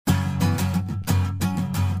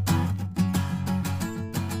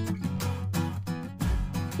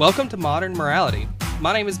Welcome to Modern Morality.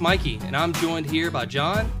 My name is Mikey, and I'm joined here by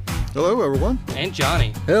John. Hello, everyone. And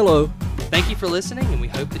Johnny. Hello. Thank you for listening, and we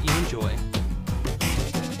hope that you enjoy.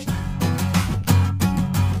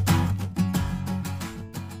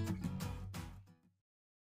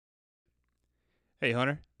 Hey,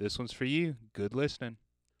 Hunter, this one's for you. Good listening.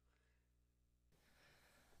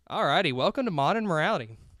 Alrighty, welcome to Modern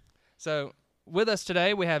Morality. So, with us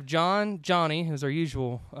today, we have Johnny, who's our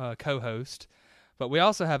usual co-host, but we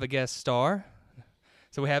also have a guest star.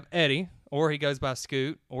 So we have Eddie, or he goes by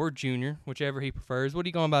Scoot, or Junior, whichever he prefers. What are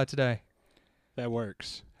you going by today? That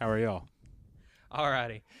works. How are y'all?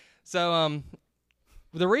 Alrighty. So,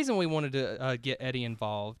 the reason we wanted to get Eddie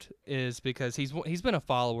involved is because he's been a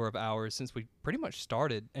follower of ours since we pretty much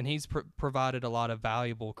started, and he's provided a lot of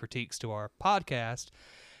valuable critiques to our podcast.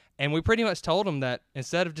 And we pretty much told him that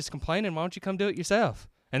instead of just complaining, why don't you come do it yourself?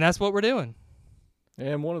 And that's what we're doing.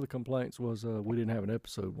 And one of the complaints was we didn't have an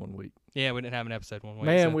episode one week. Yeah, we didn't have an episode one week.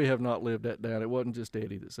 Man, so. we have not lived that down. It wasn't just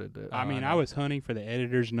Eddie that said that. I mean, I was hunting for the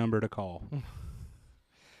editor's number to call.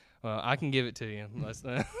 Well, I can give it to you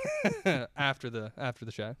after the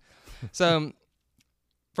show. So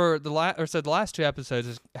for the last two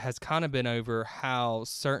episodes has kind of been over how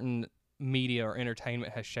certain media or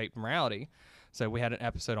entertainment has shaped morality. So we had an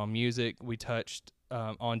episode on music. We touched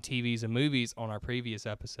on TVs and movies on our previous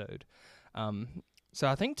episode. So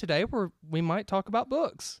I think today we might talk about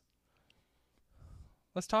books.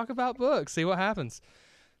 Let's talk about books. See what happens.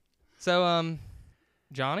 So,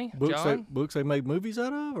 Johnny, books they made movies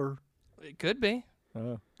out of, or it could be.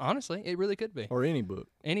 Honestly, it really could be. Or any book.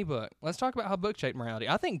 Any book. Let's talk about how books shape morality.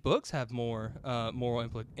 I think books have more moral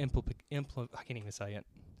I can't even say it.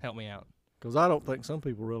 Help me out. Because I don't think some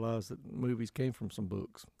people realize that movies came from some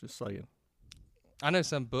books. Just saying. I know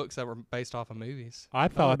some books that were based off of movies. I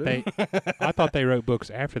thought they wrote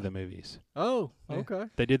books after the movies. Oh, Yeah. okay.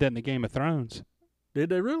 They did that in the Game of Thrones. Did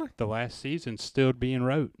they really? The last season's still being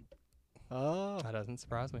wrote. Oh. That doesn't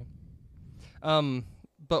surprise me.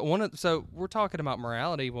 But so we're talking about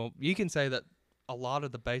morality. Well, you can say that a lot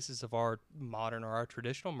of the basis of our modern or our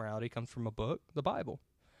traditional morality comes from a book, the Bible.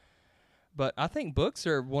 But I think books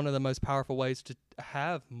are one of the most powerful ways to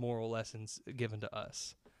have moral lessons given to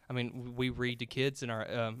us. I mean, we read to kids in our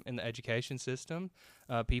in the education system.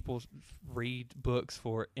 People read books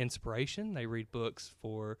for inspiration. They read books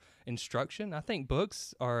for instruction. I think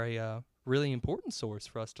books are a really important source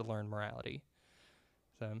for us to learn morality.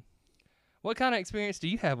 So, what kind of experience do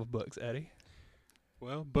you have with books, Eddie?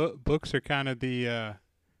 Well, books are kind of the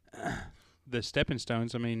stepping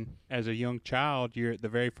stones. I mean, as a young child, the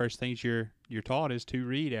very first things you're taught is to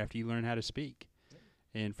read after you learn how to speak,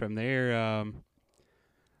 and from there.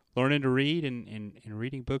 Learning to read and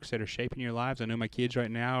reading books that are shaping your lives. I know my kids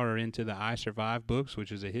right now are into the I Survived books,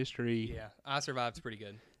 which is a history. Yeah, I Survived's pretty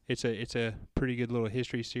good. It's a pretty good little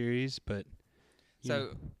history series, but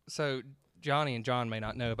so Johnny and John may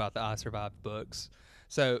not know about the I Survived books.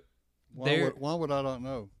 So Why would I not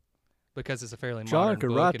know? because it's a fairly John modern could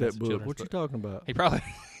book write and that it's a book. children's What you talking about? He probably.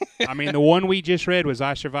 I mean, the one we just read was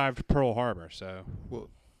I Survived Pearl Harbor. So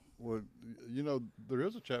Well, you know, there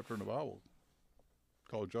is a chapter in the Bible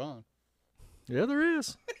called John. Yeah, there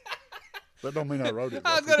is. That don't mean I wrote it.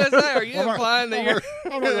 I was gonna say, are you implying that you're?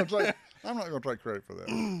 I'm not going to take credit for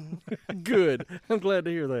that. Good. I'm glad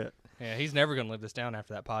to hear that. Yeah, he's never gonna live this down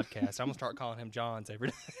after that podcast. I'm gonna start calling him Johns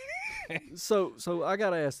every day. So I got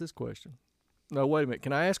to ask this question. No, wait a minute.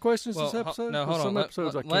 Can I ask questions this episode? No, 'Cause hold some on.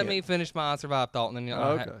 episodes I Let can't. me finish my I Survived thought, and then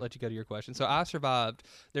I'll Okay. let you go to your question. So I Survived.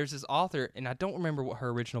 There's this author, and I don't remember what her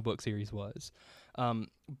original book series was,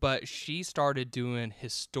 but she started doing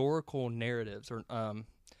historical narratives, or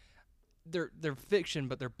they're fiction,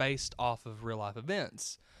 but they're based off of real life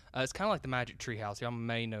events. It's kind of like the Magic Tree House. Y'all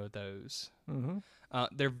may know those. Mm-hmm.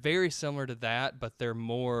 They're very similar to that, but they're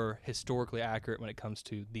more historically accurate when it comes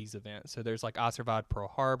to these events. So there's like I Survived Pearl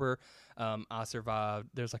Harbor. I Survived.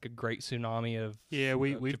 There's like a great tsunami of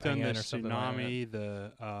we've done Japan the or something like tsunami,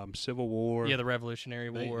 the Civil War. Yeah, the Revolutionary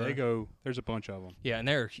War. They go. There's a bunch of them. Yeah, and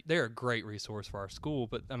they're a great resource for our school.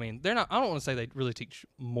 But I mean, they're not. I don't want to say they really teach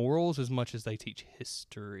morals as much as they teach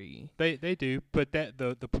history. They do, but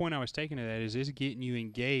the point I was taking to that is getting you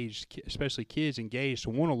engaged, especially kids engaged to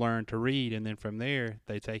want to learn to read, and then from there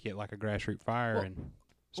they take it like a grassroots fire and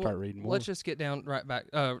start reading more. Let's just get down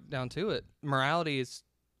to it. Morality is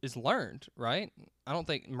learned, right? I don't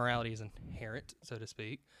think morality is inherent, so to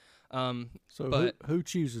speak. So who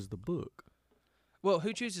chooses the book? Well,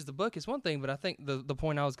 who chooses the book is one thing, but I think the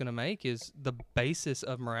point I was going to make is the basis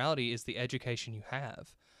of morality is the education you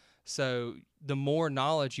have. So the more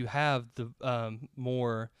knowledge you have, the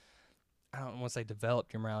more I don't want to say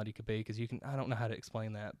developed your morality could be, because I don't know how to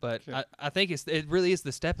explain that, but Okay. I think it really is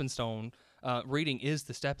the stepping stone. Reading is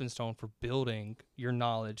the stepping stone for building your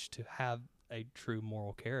knowledge to have a true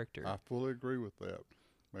moral character. I fully agree with that.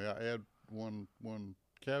 May I add one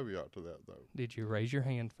caveat to that, though? Did you raise your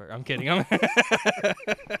hand first? I'm kidding.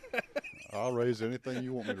 I'll raise anything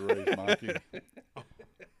you want me to raise, Mikey.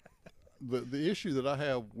 The issue that I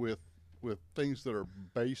have with things that are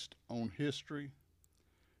based on history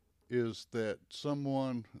is that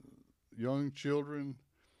young children,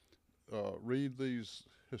 read these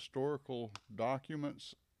historical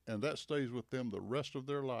documents, and that stays with them the rest of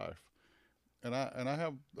their life. And I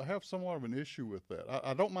have somewhat of an issue with that.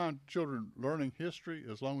 I don't mind children learning history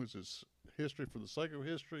as long as it's history for the sake of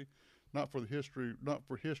history, not for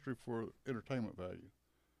history for entertainment value.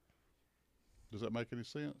 Does that make any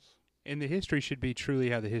sense? And the history should be truly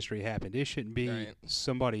how the history happened. It shouldn't be Right.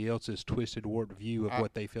 somebody else's twisted, warped view of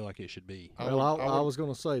what they feel like it should be. I Well, would- I was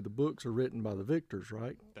going to say the books are written by the victors,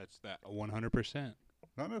 right? That's that 100%.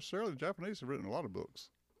 Not necessarily. The Japanese have written a lot of books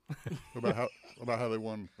about how they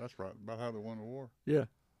won. That's right, about how they won the war. Yeah,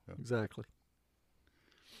 Yeah. exactly.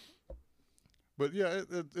 But yeah,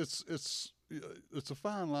 it's a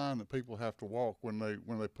fine line that people have to walk when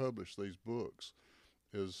they publish these books.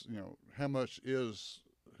 Is, how much is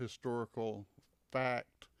historical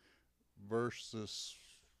fact versus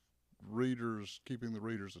keeping the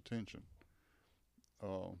reader's attention.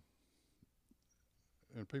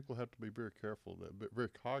 And people have to be very careful of that, very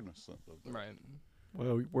cognizant of that. Right.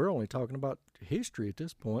 Well, we're only talking about history at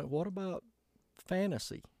this point. What about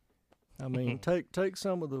fantasy? I mean, take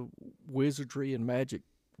some of the wizardry and magic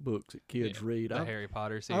books that kids Yeah, read. The I've, Harry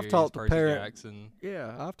Potter series, talked to Percy parent- Jackson.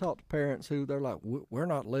 yeah, I've talked to parents who they're like, we're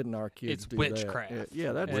not letting our kids It's do witchcraft. that.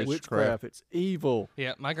 Yeah, that's Witchcraft. witchcraft. It's evil.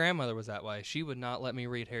 Yeah, my grandmother was that way. She would not let me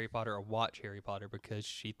read Harry Potter or watch Harry Potter because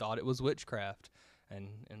she thought it was witchcraft.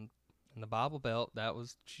 And in the Bible Belt, that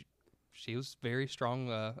was she was very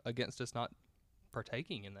strong against us not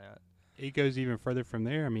partaking in that. It goes even further from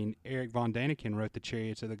there. I mean, Eric von Daniken wrote The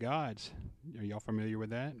Chariots of the Gods. Are y'all familiar with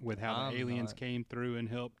that? With how I'm the aliens not. came through and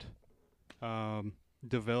helped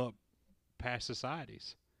develop past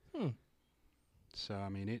societies. So, I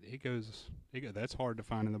mean, it goes, that's hard to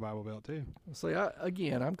find in the Bible Belt, too. See,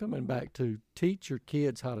 I'm coming back to teach your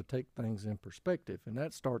kids how to take things in perspective, and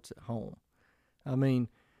that starts at home. I mean,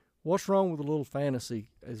 what's wrong with a little fantasy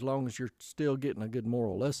as long as you're still getting a good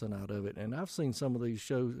moral lesson out of it? And I've seen some of these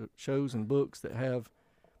shows and books that have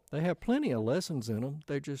plenty of lessons in them.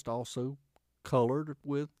 They're just also colored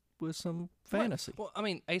with some fantasy. Well, I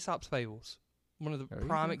mean, Aesop's Fables, one of the There you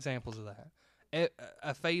prime go. examples of that.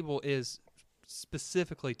 A fable is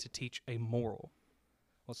specifically to teach a moral.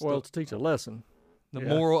 Well, to teach a lesson. the yeah.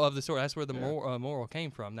 moral of the story. That's where the Yeah. moral came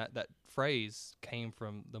from. That phrase came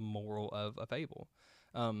from the moral of a fable.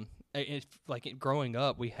 Growing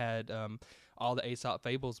up, we had all the Aesop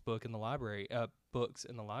Fables books in the library,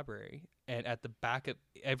 and at the back of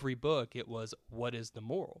every book, it was what is the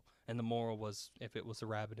moral, and the moral was if it was a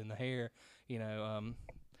rabbit in the hair,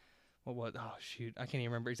 what? Oh shoot, I can't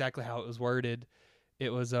even remember exactly how it was worded.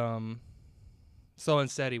 It was slow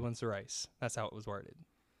and steady wins the race. That's how it was worded.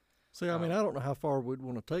 See, I mean, I don't know how far we'd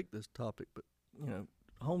want to take this topic, but,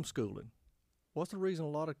 homeschooling. What's the reason a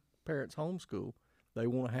lot of parents homeschool? They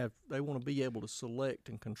want to be able to select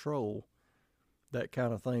and control that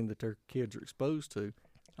kind of thing that their kids are exposed to.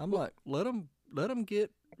 I'm like, let them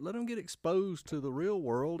get exposed to the real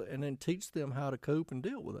world, and then teach them how to cope and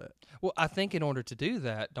deal with that. Well, I think in order to do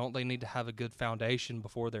that, don't they need to have a good foundation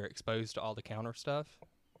before they're exposed to all the counter stuff?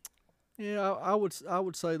 Yeah, I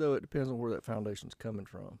would say though it depends on where that foundation's coming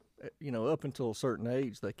from. Up until a certain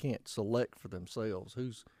age, they can't select for themselves.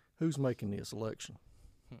 Who's making the selection?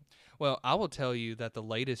 Well, I will tell you that the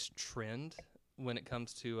latest trend when it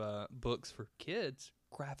comes to books for kids,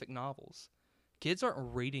 graphic novels. Kids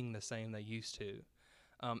aren't reading the same they used to.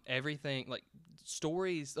 Everything like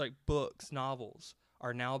stories, like books, novels,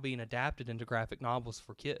 are now being adapted into graphic novels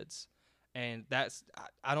for kids. And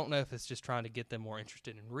I don't know if it's just trying to get them more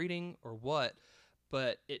interested in reading or what,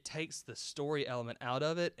 but it takes the story element out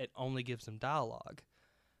of it. It only gives them dialogue.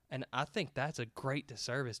 And I think that's a great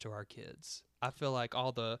disservice to our kids. I feel like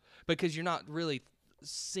because you're not really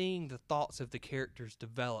seeing the thoughts of the characters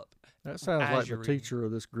develop. That sounds As like the you're reading. teacher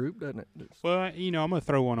of this group, doesn't it? Well, I'm going to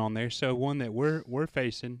throw one on there. So one that we're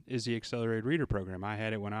facing is the Accelerated Reader Program. I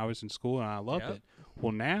had it when I was in school, and I loved Yep. it.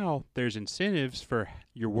 Well, now there's incentives for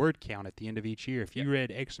your word count at the end of each year. If you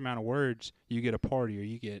read X amount of words, you get a party or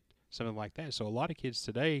you get something like that. So a lot of kids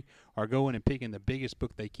today are going and picking the biggest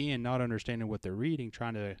book they can, not understanding what they're reading,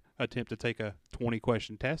 trying to attempt to take a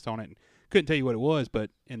 20-question test on it. And couldn't tell you what it was, but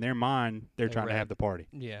in their mind, they're They trying to read. have the party.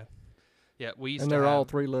 Yeah. Yeah, we used And to they're all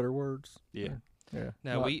have, 3-letter words. Yeah. Yeah.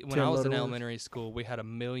 no, Not when I was 10-letter in words. elementary school, we had a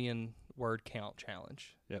 1,000,000 word count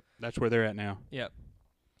challenge. Yep, that's where they're at now. Yep.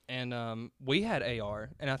 And we had AR,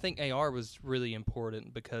 and I think AR was really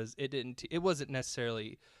important because it wasn't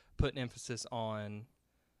necessarily putting emphasis on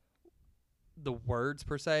the words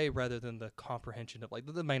per se, rather than the comprehension of like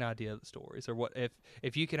the main idea of the stories, or what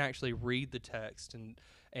if you can actually read the text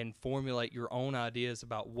and formulate your own ideas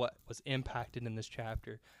about what was impacted in this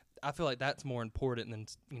chapter. I feel like that's more important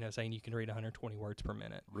than saying you can read 120 words per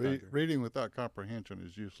minute. Reading without comprehension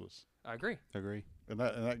is useless, I agree. Agree. and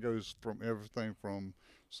that goes from everything from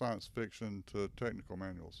science fiction to technical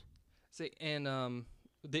manuals. See, and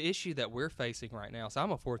the issue that we're facing right now. So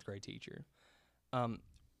I'm a 4th grade teacher.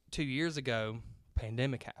 2 years ago,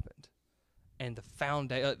 pandemic happened, and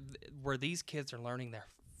the where these kids are learning their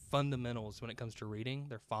fundamentals when it comes to reading,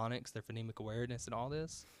 their phonics, their phonemic awareness, and all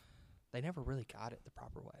this, they never really got it the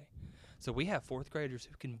proper way. So we have 4th graders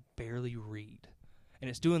who can barely read, and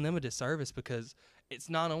it's doing them a disservice because it's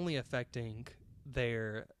not only affecting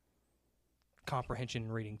their comprehension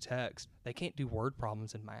in reading text, they can't do word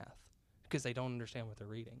problems in math because they don't understand what they're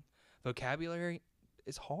reading. Vocabulary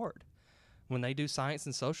is hard. When they do science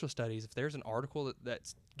and social studies, if there's an article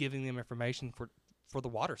that's giving them information for the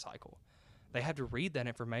water cycle, they have to read that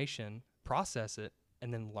information, process it,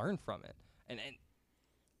 and then learn from it. And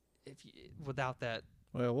if you, without that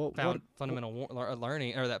Well, fundamental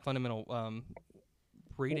learning, or that fundamental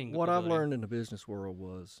reading, What I've ability. learned in the business world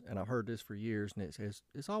was, and I've heard this for years, and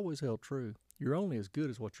it's always held true. You're only as good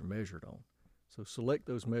as what you're measured on. So select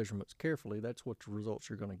those measurements carefully. That's what the results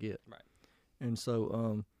you're going to get. Right. And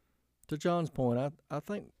so, to John's point, I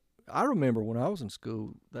think I remember when I was in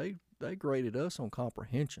school, they graded us on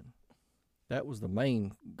comprehension. That was the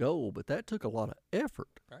main goal, but that took a lot of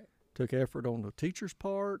effort. Right. Took effort on the teacher's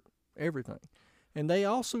part, everything. And they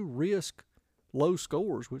also risk low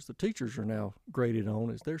scores, which the teachers are now graded on,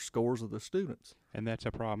 is their scores of the students. And that's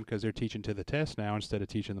a problem because they're teaching to the test now instead of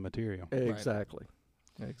teaching the material. Exactly.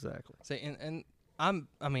 Exactly. See, and I'm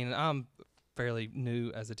fairly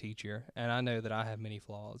new as a teacher, and I know that I have many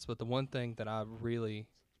flaws. But the one thing that I really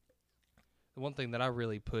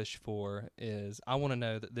push for is I want to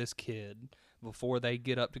know that this kid, before they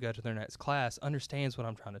get up to go to their next class, understands what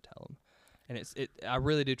I'm trying to tell them. And I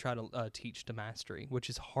really do try to teach to mastery, which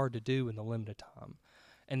is hard to do in the limited time.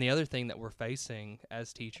 And the other thing that we're facing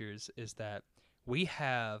as teachers is that we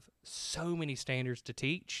have so many standards to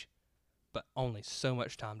teach, but only so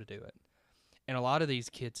much time to do it. And a lot of these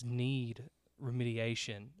kids need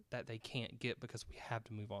remediation that they can't get because we have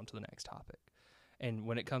to move on to the next topic. And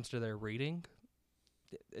when it comes to their reading,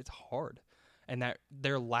 it's hard. And that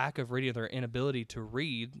their lack of reading, their inability to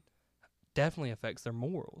read, definitely affects their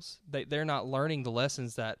morals. They're not learning the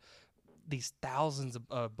lessons that these thousands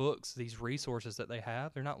of books, these resources that they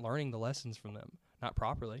have, they're not learning the lessons from them, not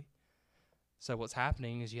properly. So what's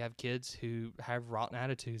happening is you have kids who have rotten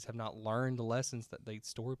attitudes, have not learned the lessons that the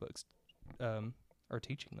storybooks are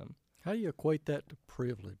teaching them. How do you equate that to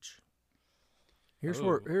privilege? Here's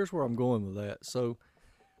Oh. where I'm going with that. So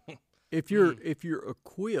if you're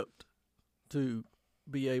equipped to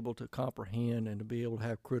be able to comprehend and to be able to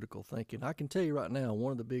have critical thinking, I can tell you right now,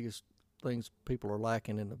 one of the biggest things people are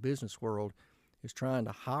lacking in the business world is trying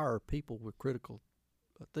to hire people with critical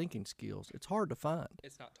thinking skills. It's hard to find.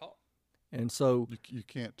 It's not taught. And so, You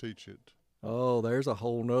can't teach it. there's a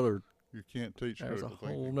whole nother You can't teach There's a critical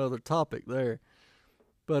whole thinking. nother topic there.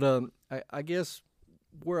 But I guess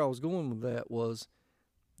where I was going with that was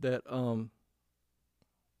that I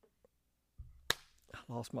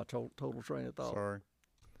lost my total train of thought. Sorry.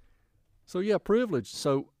 So yeah, privilege.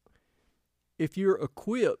 So if you're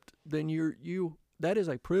equipped, then that is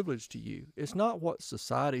a privilege to you. It's not what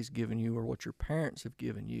society's given you or what your parents have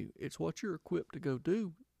given you. It's what you're equipped to go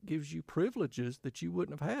do gives you privileges that you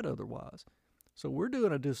wouldn't have had otherwise. So we're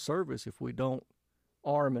doing a disservice if we don't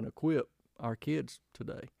arm and equip our kids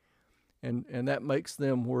today. And that makes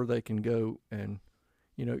them where they can go and,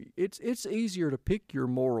 it's easier to pick your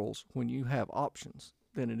morals when you have options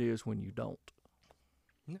than it is when you don't.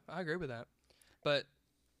 No, I agree with that. But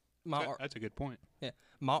That's a good point.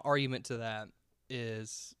 my argument to that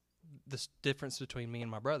is the difference between me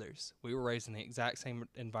and my brothers. We were raised in the exact same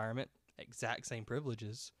environment, exact same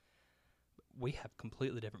privileges. We have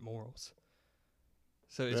completely different morals.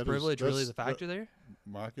 So is privilege really the factor there?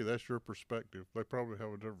 Mikey, that's your perspective. They probably have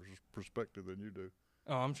a different perspective than you do.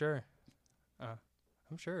 Oh, I'm sure.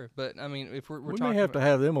 I'm sure. But I mean, if we're we talking may have to about,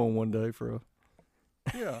 have them on one day for a.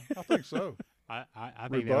 Yeah, I think so. I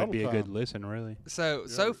think that would be a good listen, really. so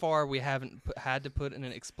Yeah. far we haven't had to put in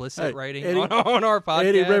an explicit Hey, rating Eddie- on our podcast.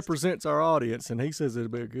 Eddie represents our audience, and he says it'll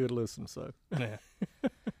be a good listen. So Yeah.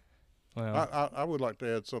 Well, I would like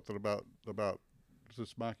to add something about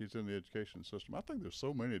since Mikey's in the education system. I think there's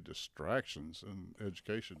so many distractions in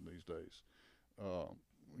education these days.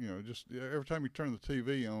 Just every time you turn the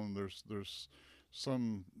TV on, there's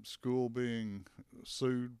some school being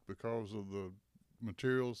sued because of the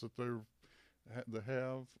materials that they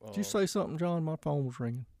have. did you say something, John? My phone was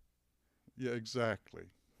ringing. Yeah, exactly.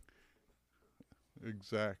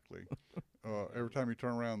 Exactly. Every time you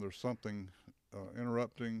turn around, there's something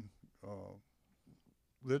interrupting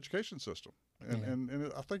the education system,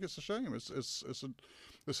 and I think it's a shame. It's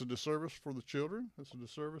a disservice for the children. It's a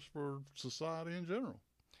disservice for society in general.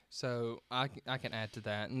 so I can add to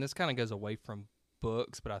that, and this kind of goes away from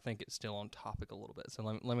books, but I think it's still on topic a little bit. So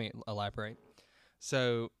let me elaborate.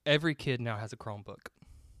 So every kid now has a Chromebook.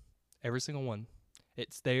 Every single one.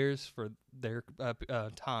 It's theirs for their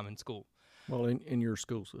time in school. Well, in your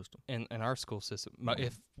school system. In our school system,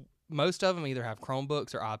 if most of them either have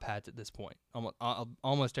Chromebooks or iPads at this point.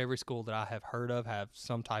 Almost every school that I have heard of have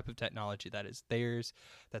some type of technology that is theirs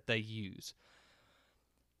that they use.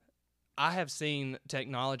 I have seen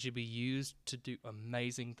technology be used to do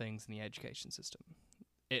amazing things in the education system.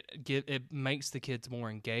 It makes the kids more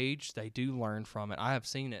engaged. They do learn from it. I have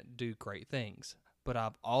seen it do great things, but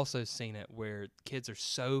I've also seen it where kids are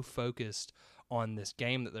so focused on this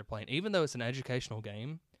game that they're playing, even though it's an educational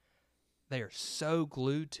game, they are so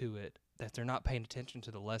glued to it that they're not paying attention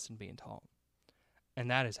to the lesson being taught. And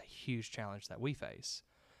that is a huge challenge that we face.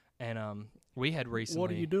 And we had recently... What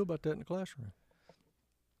do you do about that in the classroom?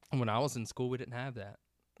 When I was in school, we didn't have that.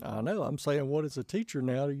 I know. I'm saying, what as a teacher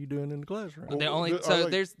now are you doing in the classroom?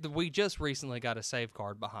 We just recently got a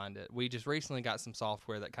safeguard behind it. We just recently got some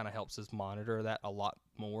software that kind of helps us monitor that a lot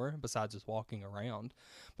more besides just walking around.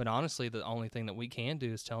 But honestly, the only thing that we can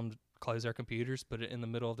do is tell them to close their computers, put it in the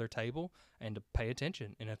middle of their table, and to pay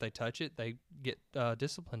attention. And if they touch it, they get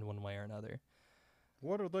disciplined one way or another.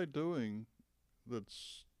 What are they doing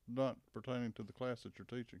that's not pertaining to the class that you're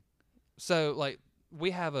teaching? So, like,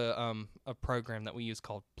 we have a program that we use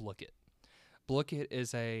called Blookit. Blookit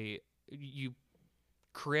is you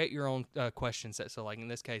create your own question set. So, like in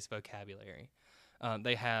this case, vocabulary.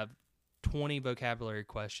 They have 20 vocabulary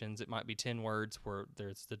questions. It might be 10 words where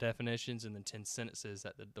there's the definitions and then 10 sentences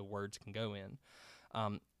that the words can go in.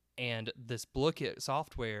 And this Blookit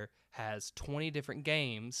software has 20 different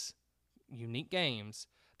games, unique games,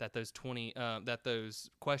 that those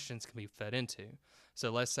questions can be fed into. So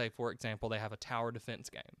let's say, for example, they have a tower defense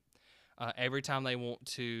game. Every time they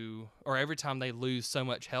every time they lose so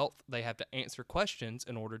much health, they have to answer questions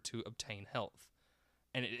in order to obtain health.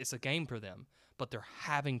 And it's a game for them, but they're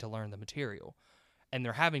having to learn the material. And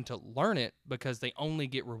they're having to learn it because they only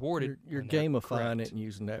get rewarded. You're when they're gamifying correct. it and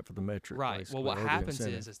using that for the metric. Right. basically, Well, what or the happens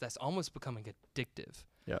incentive. is that's almost becoming addictive.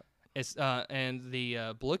 Yeah. It's and the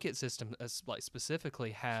Blookit system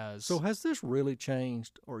specifically has. So has this really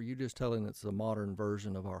changed, or are you just telling it's a modern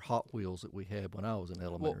version of our Hot Wheels that we had when I was in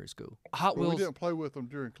elementary school? Hot Well, we Wheels didn't play with them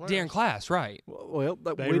during class. during class, right? Well,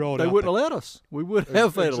 They they rolled out wouldn't have let us. We would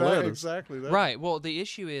have let us. Exactly. That. Right. Well, the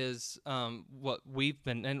issue is what we've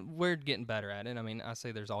been, and we're getting better at it. I mean, I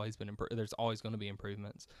say there's always been, there's always going to be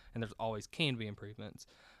improvements, and there's always can be improvements.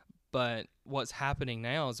 But what's happening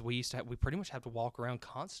now is we pretty much have to walk around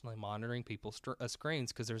constantly monitoring people's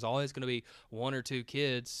screens because there's always going to be one or two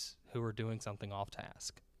kids who are doing something off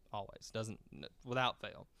task. Always without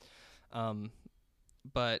fail.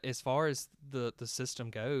 But as far as the system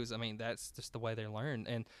goes, I mean, that's just the way they learn.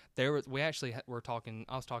 And I was talking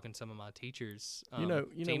to some of my teachers. You know,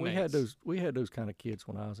 teammates. we had those kind of kids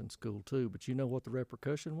when I was in school too. But you know what the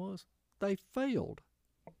repercussion was? They failed.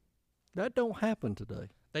 That don't happen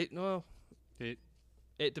today. It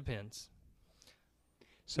depends.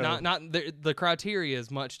 So The criteria is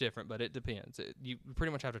much different, but it depends. You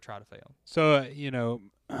pretty much have to try to fail. So,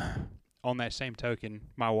 on that same token,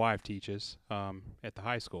 my wife teaches at the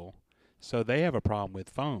high school, so they have a problem with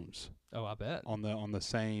phones. Oh, I bet. On the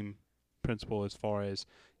same principle as far as,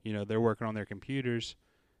 they're working on their computers.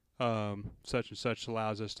 Such and such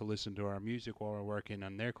allows us to listen to our music while we're working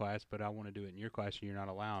on their class, but I want to do it in your class and you're not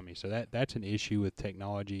allowing me. So that's an issue with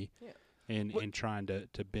technology and trying to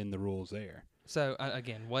bend the rules there. So,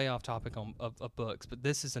 again, way off topic of books, but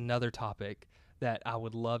this is another topic that I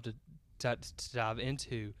would love to dive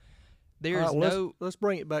into. There's All right, let's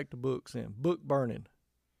bring it back to books then. Book burning.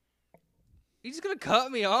 You just gonna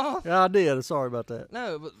cut me off? Yeah, I did. Sorry about that.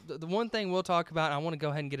 No, but the one thing we'll talk about, and I want to go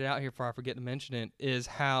ahead and get it out here before I forget to mention it, is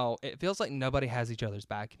how it feels like nobody has each other's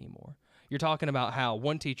back anymore. You're talking about how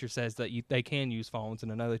one teacher says that they can use phones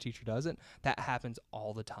and another teacher doesn't. That happens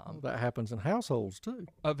all the time. That happens in households too.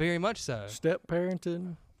 Very much so. Step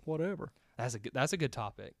parenting, whatever. That's a good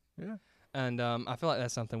topic. Yeah. And I feel like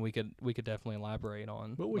that's something we could definitely elaborate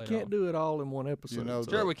on. But we later can't on. do it all in one episode. You know,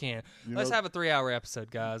 so- Sure, we can. You Let's know, have a 3-hour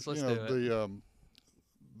episode, guys. Let's you know, do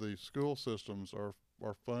it. The school systems are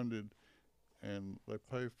funded, and they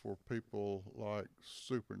pay for people like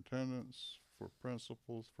superintendents, for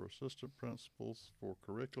principals, for assistant principals, for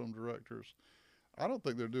curriculum directors. I don't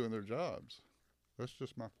think they're doing their jobs. That's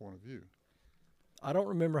just my point of view. I don't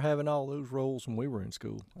remember having all those roles when we were in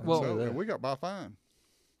school. I'd Well- say So, that. and we got by fine.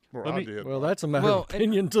 Or Let I me- did. Well, that's a matter Well, of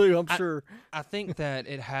opinion too. I'm I- sure. I think that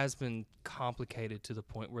it has been complicated to the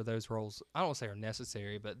point where those roles, I don't want to say are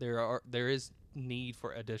necessary, but there is need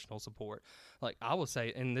for additional support. Like I will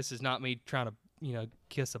say, and this is not me trying to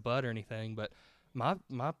kiss a butt or anything, but my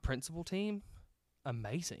principal team,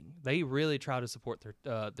 amazing. They really try to support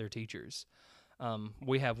their teachers.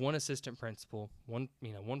 We have one assistant principal, one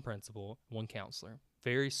principal, one counselor.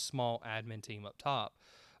 Very small admin team up top,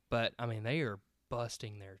 but I mean they are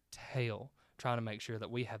busting their tail trying to make sure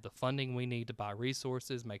that we have the funding we need to buy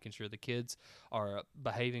resources, making sure the kids are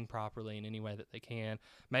behaving properly in any way that they can,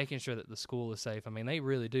 making sure that the school is safe. I mean, they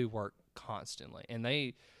really do work constantly. And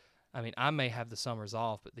I may have the summers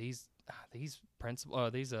off, but these this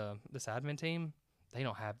admin team, they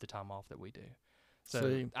don't have the time off that we do. So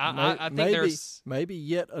See, I think maybe, there's maybe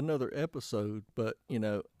yet another episode, but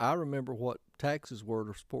I remember what taxes were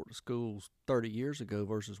to support the schools 30 years ago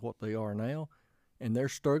versus what they are now, and they're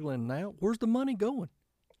struggling now. Where's the money going?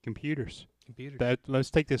 Computers. computers.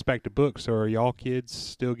 Let's take this back to books. So are y'all kids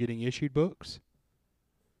still getting issued books?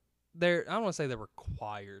 I don't want to say they're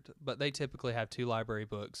required, but they typically have 2 library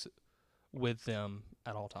books with them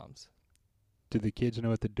at all times. Do the kids know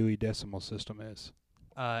what the Dewey Decimal System is?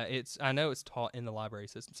 I know it's taught in the library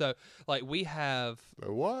system. So like we have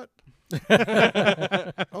The what?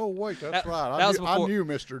 Oh, wait, that's That- right. that was I before- knew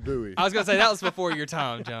Mr. Dewey. I was gonna say that was before your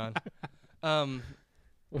time, John.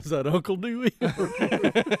 Was that Uncle Dewey?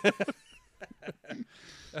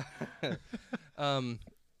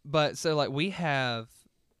 But so like we have,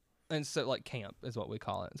 and so like camp is what we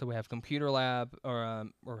call it. So we have computer lab, or I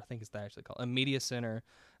think it's actually called a media center,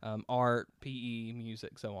 art, PE,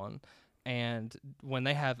 music, so on. And when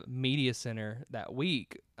they have media center that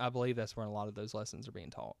week, I believe that's where a lot of those lessons are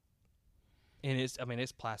being taught. And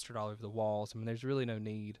it's plastered all over the walls. I mean, there's really no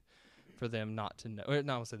need for them not to know. Or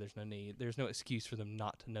not to say there's no need. There's no excuse for them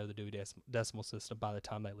not to know the Dewey Decimal System by the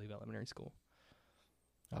time they leave elementary school.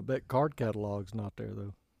 I bet card catalog's not there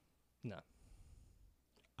though. No.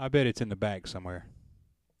 I bet it's in the bag somewhere.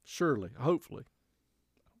 Surely, hopefully.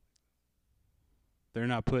 They're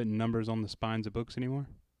not putting numbers on the spines of books anymore?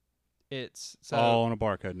 It's so All on a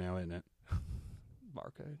barcode now, isn't it?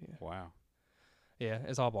 barcode. Yeah. Wow. Yeah,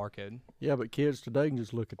 it's all barcode. Yeah, but kids today can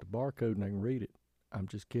just look at the barcode and they can read it. I'm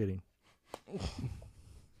just kidding.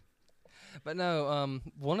 But no,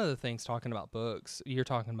 one of the things talking about books, you're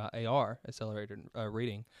talking about AR, accelerated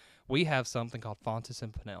reading. We have something called Fontes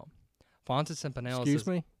and Pinnell. Fontes and Pinnell Excuse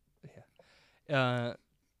me?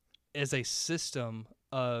 is a system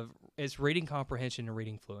of it's reading comprehension and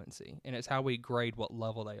reading fluency, and it's how we grade what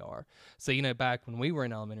level they are. So back when we were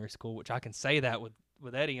in elementary school, which I can say that with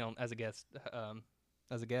Eddie on as a guest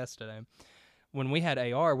today. When we had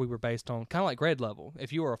AR, we were based on kind of like grade level.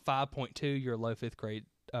 If you were a 5.2, you're a low 5th grade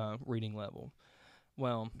reading level.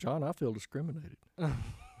 Well, John, I feel discriminated.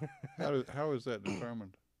 How is that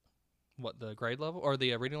determined? what the grade level or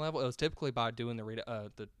the reading level? It was typically by doing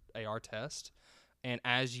the AR test, and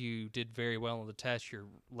as you did very well on the test, your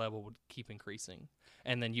level would keep increasing,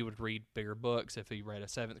 and then you would read bigger books. If you read a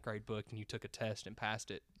 7th grade book and you took a test and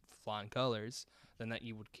passed it flying colors, then that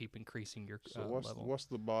you would keep increasing your So level. what's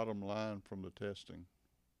the bottom line from the testing?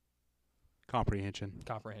 Comprehension.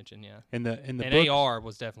 Comprehension, yeah. And And books, AR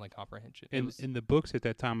was definitely comprehension. It was, in the books at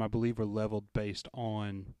that time, I believe, were leveled based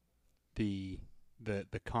on the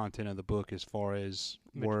content of the book as far as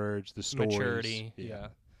words, the stories. maturity, yeah.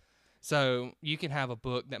 So you can have a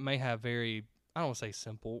book that may have very, I don't want to say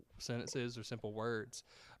simple sentences or simple words,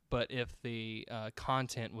 but if the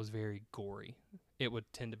content was very gory, it would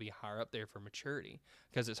tend to be higher up there for maturity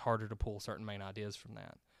because it's harder to pull certain main ideas from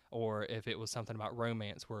that. Or if it was something about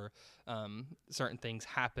romance where certain things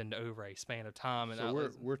happened over a span of time. And So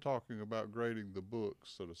we're talking about grading the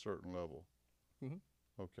books at a certain level. Mhm.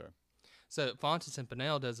 Okay. So Fontes and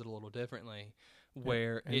Pinnell does it a little differently,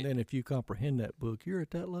 where And then if you comprehend that book, you're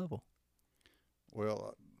at that level.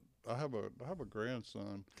 Well, I have a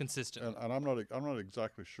grandson, Consistent. and I'm not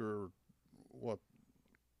exactly sure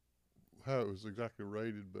how it was exactly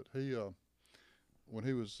rated, but he when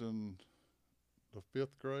he was in the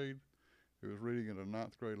 5th grade, he was reading at a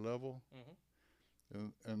 9th grade level,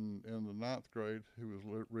 and in the 9th grade, he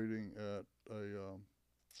was reading at a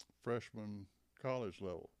freshman college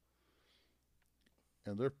level.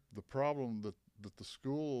 And the problem that the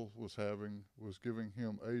school was having was giving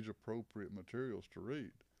him age appropriate materials to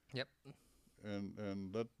read. Yep.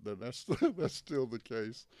 And that's that's still the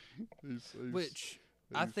case. Which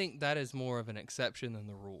I think that is more of an exception than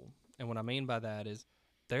the rule. And what I mean by that is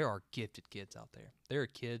there are gifted kids out there. There are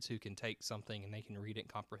kids who can take something and they can read it,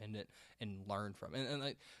 comprehend it, and learn from it. And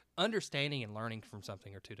like, understanding and learning from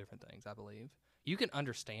something are two different things, I believe. You can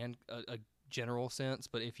understand a general sense,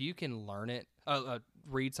 but if you can learn it,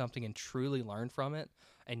 read something and truly learn from it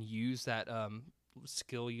and use that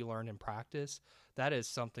skill you learn in practice, that is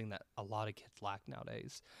something that a lot of kids lack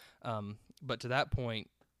nowadays. But to that point,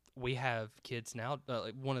 we have kids now.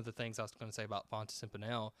 Like one of the things I was going to say about Fontes and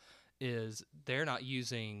Pinnell is they're not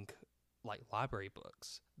using like library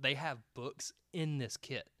books. They have books in this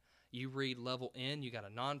kit. You read level N, you got a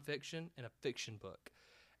nonfiction and a fiction book.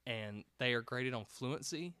 And they are graded on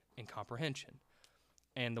fluency and comprehension.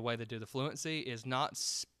 And the way they do the fluency is not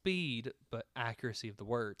speed, but accuracy of the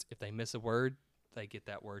words. If they miss a word, they get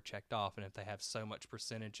that word checked off. And if they have so much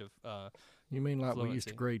percentage of You mean like we used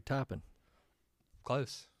to fluency. grade typing?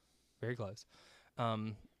 Close. Very close.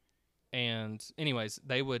 And anyways,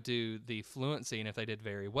 they would do the fluency, and if they did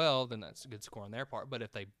very well, then that's a good score on their part. But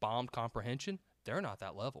if they bombed comprehension, they're not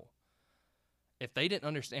that level. If they didn't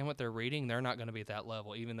understand what they're reading, they're not going to be at that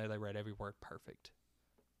level, even though they read every word perfectly.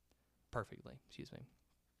 Excuse me.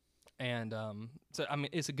 And so, I mean,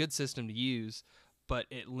 it's a good system to use, but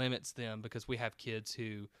it limits them because we have kids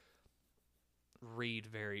who read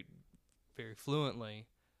very, very fluently,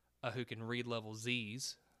 who can read level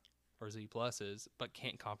Z's or Z pluses, but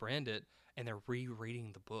can't comprehend it, and they're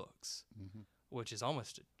rereading the books, which is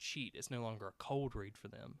almost a cheat. It's no longer a cold read for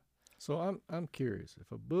them. So I'm curious,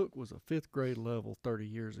 if a book was a 5th grade level 30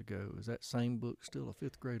 years ago, is that same book still a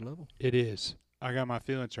 5th grade level? It is. I got my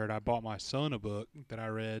feelings hurt. I bought my son a book that I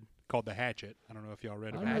read called The Hatchet. I don't know if y'all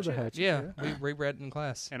read I about know it. The Hatchet. Yeah, we reread it in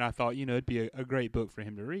class. And I thought, it'd be a great book for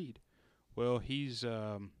him to read. Well, he's,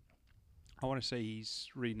 I want to say he's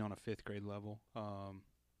reading on a 5th grade level,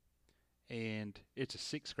 and it's a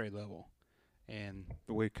 6th grade level. And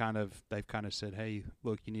they've kind of said, hey,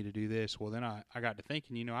 look, you need to do this. Well, then I got to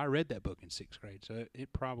thinking, I read that book in 6th grade, so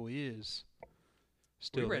it probably is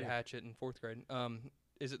still We read there. Hatchet in 4th grade.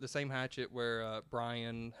 Is it the same Hatchet where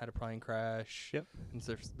Brian had a plane crash? Yep. And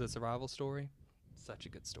the survival story? Such a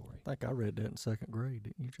good story. I think I read that in 2nd grade,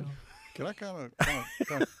 didn't you, John? Can I kind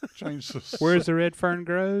of change this? Where's the red fern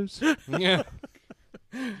grows? Yeah.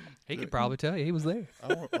 He could probably tell you. He was there.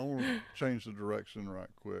 I want to change the direction right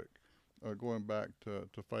quick. Going back to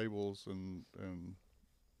fables and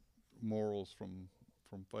morals from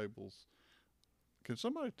fables. Can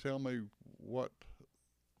somebody tell me what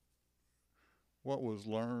was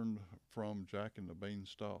learned from Jack and the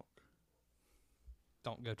Beanstalk?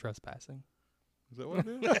 Don't go trespassing. Is that what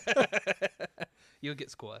it is? You'll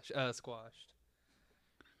get squashed.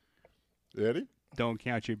 Eddie? Don't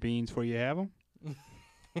count your beans before you have them.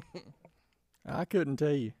 I couldn't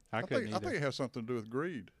tell you. I couldn't I think either. it has something to do with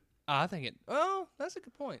greed. I think it. Oh, that's a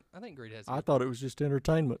good point. I think greed has. I thought it was just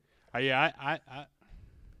entertainment. I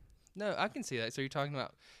No, I can see that. So you're talking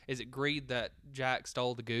about, is it greed that Jack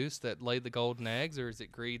stole the goose that laid the golden eggs, or is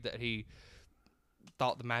it greed that he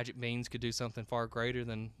thought the magic beans could do something far greater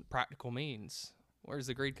than practical means? Where does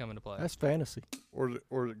the greed come into play? That's fantasy. Or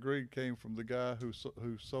the greed came from the guy who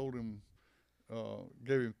sold him,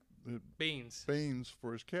 gave him the Beans. beans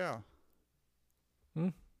for his cow.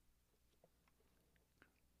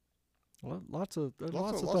 Well, lots of things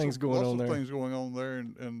Lots going on of there. things going on there,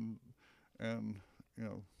 and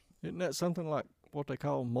Isn't that something like what they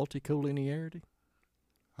call multicollinearity?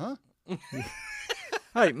 huh?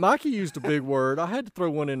 Hey, Mikey used a big word. I had to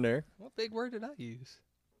throw one in there. What big word did I use?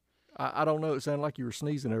 I don't know. It sounded like you were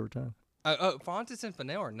sneezing every time. Fontes and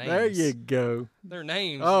Pinnell are names. There you go. They're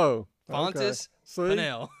names. Oh, Fontes, See?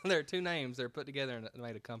 Pinnell. They're two names. They're put together and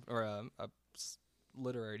made a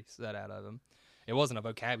literary set out of them. It wasn't a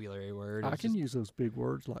vocabulary word. I can use those big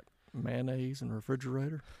words like mayonnaise and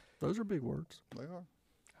refrigerator. Those are big words. They are.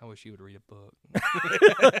 I wish you would read a book.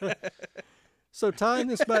 So tying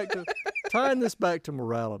this back to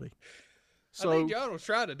morality. I So think John was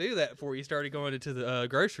trying to do that before you started going into the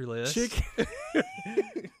grocery list.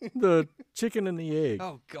 the chicken and the egg,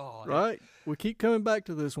 Oh God! right? we keep coming back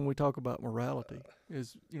to this when we talk about morality.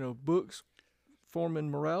 Is books forming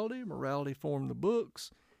morality, morality formed the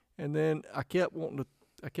books, and then I kept wanting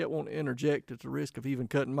to interject at the risk of even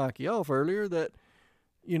cutting Mikey off earlier that,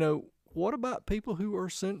 what about people who are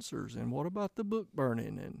censors, and what about the book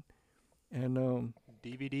burning and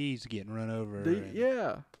DVDs getting run over.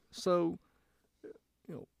 yeah. So,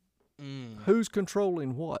 who's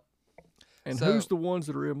controlling what, and So- who's the ones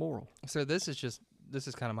that are immoral? So this is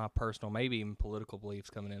kind of my personal, maybe even political beliefs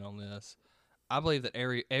coming in on this. I believe that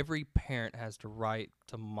every parent has the right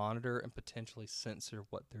to monitor and potentially censor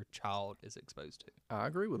what their child is exposed to. I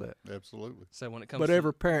agree with that. Absolutely. So when it comes But to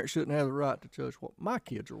every parent shouldn't have the right to judge what my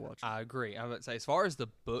kids are watching. I agree. I would say as far as the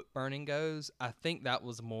book burning goes, I think that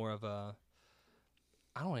was more of a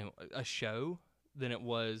show than it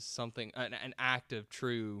was something an act of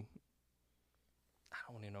true. I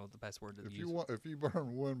don't even know the best word to use. If you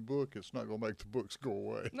burn one book, it's not going to make the books go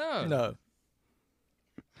away. No.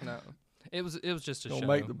 It was just a Don't show.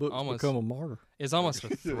 make the books almost, become a martyr. It's almost a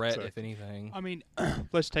threat, Exactly. if anything. I mean,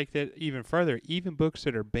 let's take that even further. Even books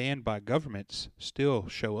that are banned by governments still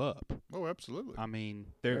show up. Oh, absolutely. I mean,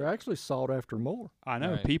 They're actually sought after more. I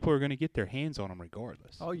know Right. people are going to get their hands on them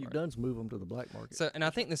regardless. All you've done is move them to the black market. So, and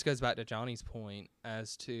I think this goes back to Johnny's point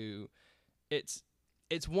as to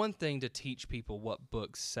it's one thing to teach people what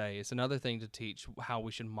books say. It's another thing to teach how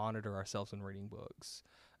we should monitor ourselves when reading books,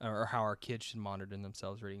 or how our kids should monitor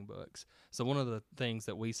themselves reading books. So one of the things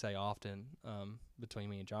that we say often between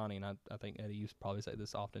me and Johnny, and I think Eddie, you probably say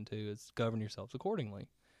this often too, is govern yourselves accordingly.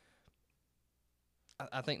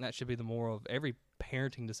 I think that should be the moral of every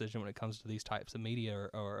parenting decision when it comes to these types of media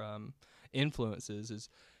or influences. Is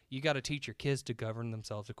you got to teach your kids to govern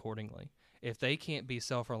themselves accordingly. If they can't be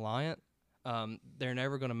self-reliant, they're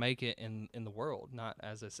never going to make it in the world. Not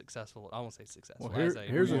as a successful. I won't say successful. Well, as a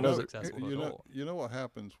here's real another- successful you adult. know what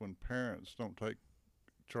happens when parents don't take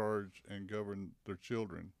charge and govern their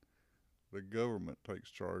children? The government takes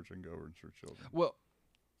charge and governs their children. Well,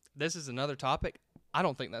 this is another topic. I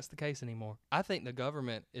don't think that's the case anymore. I think the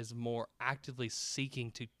government is more actively seeking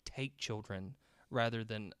to take children rather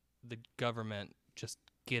than the government just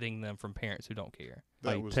getting them from parents who don't care.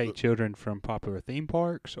 Like take children from popular theme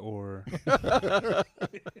parks or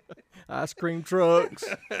Ice cream trucks.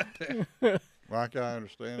 Like I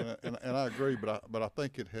understand it, and I agree, but I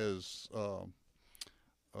think it has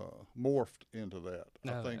morphed into that.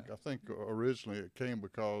 No, I think originally it came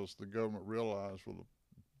because the government realized, well,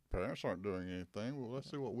 the parents aren't doing anything. Well, let's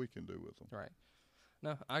see what we can do with them. Right.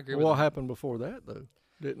 No, I agree What with that. happened before that though?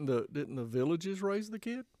 Didn't the villages raise the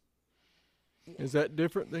kid? Is that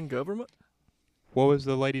different than government? what was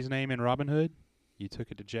the lady's name in Robin Hood? You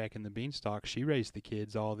took it to Jack and the Beanstalk. She raised the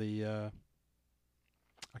kids. All the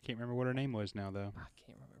I can't remember what her name was now though. I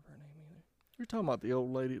can't remember her name either. You're talking about the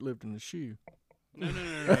old lady that lived in the shoe. No.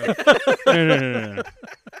 No.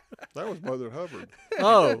 That was Mother Hubbard.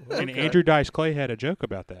 Oh, And okay. Andrew Dice Clay had a joke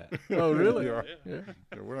about that. Oh, really? Yeah. Yeah.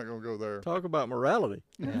 Yeah, we're not going to go there. Talk about morality.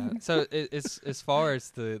 Yeah. So it's as far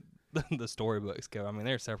as the storybooks go. I mean,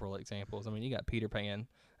 there are several examples. I mean, you got Peter Pan.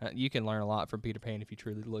 You can learn a lot from Peter Pan if you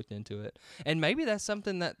truly looked into it. And maybe that's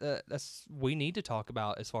something that's we need to talk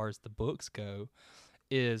about as far as the books go.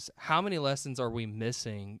 Is how many lessons are we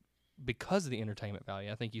missing because of the entertainment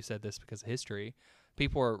value? I think you said this because of history.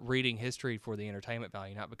 People are reading history for the entertainment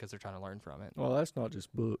value, not because they're trying to learn from it. Well, that's not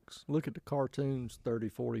just books. Look at the cartoons 30,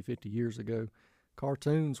 40, 50 years ago.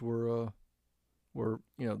 Cartoons were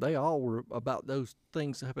they all were about those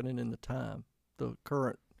things happening in the time, the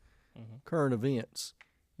current events.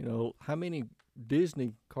 You know, how many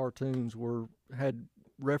Disney cartoons had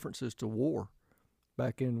references to war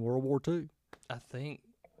back in World War II? I think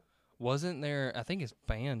wasn't there? I think it's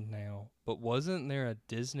banned now, but wasn't there a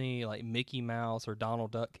Disney like Mickey Mouse or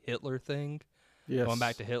Donald Duck Hitler thing? Yes. Going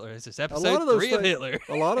back to Hitler, it's just a lot episode of those 3 of things, Hitler.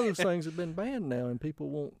 a lot of those things have been banned now, and people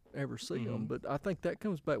won't ever see them. Mhm. But I think that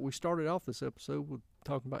comes back. We started off this episode with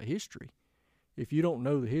talking about history. If you don't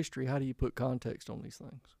know the history, how do you put context on these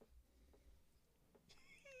things?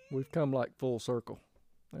 We've come like full circle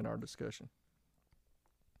in our discussion.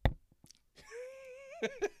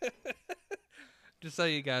 Just so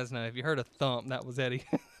you guys know, if you heard a thump, that was Eddie.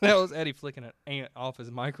 That was Eddie flicking an ant off his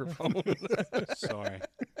microphone. Sorry.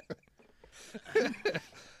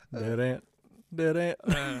 Dead ant. Dead ant.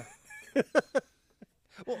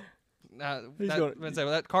 Well, He's that, gonna- let's say,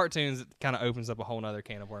 that cartoons kind of opens up a whole other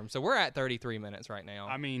can of worms. So we're at 33 minutes right now.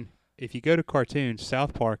 I mean, if you go to cartoons,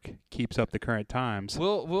 South Park keeps up the current times.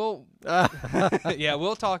 We'll yeah,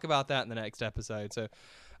 we'll talk about that in the next episode. So,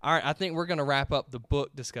 all right, I think we're gonna wrap up the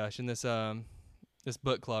book discussion. This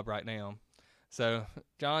book club right now. So,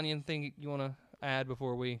 John, anything you want to add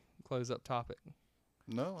before we close up topic?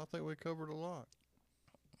 No, I think we covered a lot.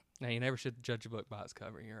 Now, you never should judge a book by its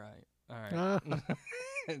cover. You're right. All right.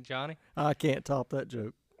 Johnny? I can't top that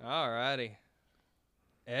joke. All righty.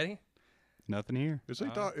 Eddie? Nothing here. Is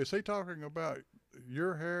he talking about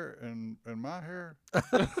your hair and my hair?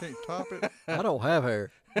 Can't top it. I don't have hair.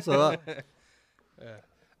 So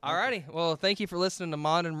All righty. Well, thank you for listening to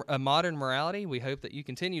Modern Morality. We hope that you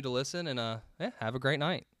continue to listen, and have a great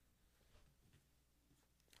night.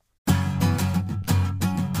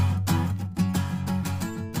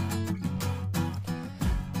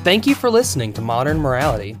 Thank you for listening to Modern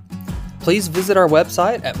Morality. Please visit our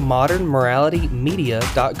website at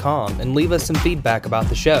modernmoralitymedia.com and leave us some feedback about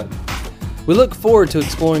the show. We look forward to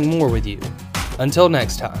exploring more with you. Until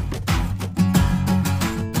next time.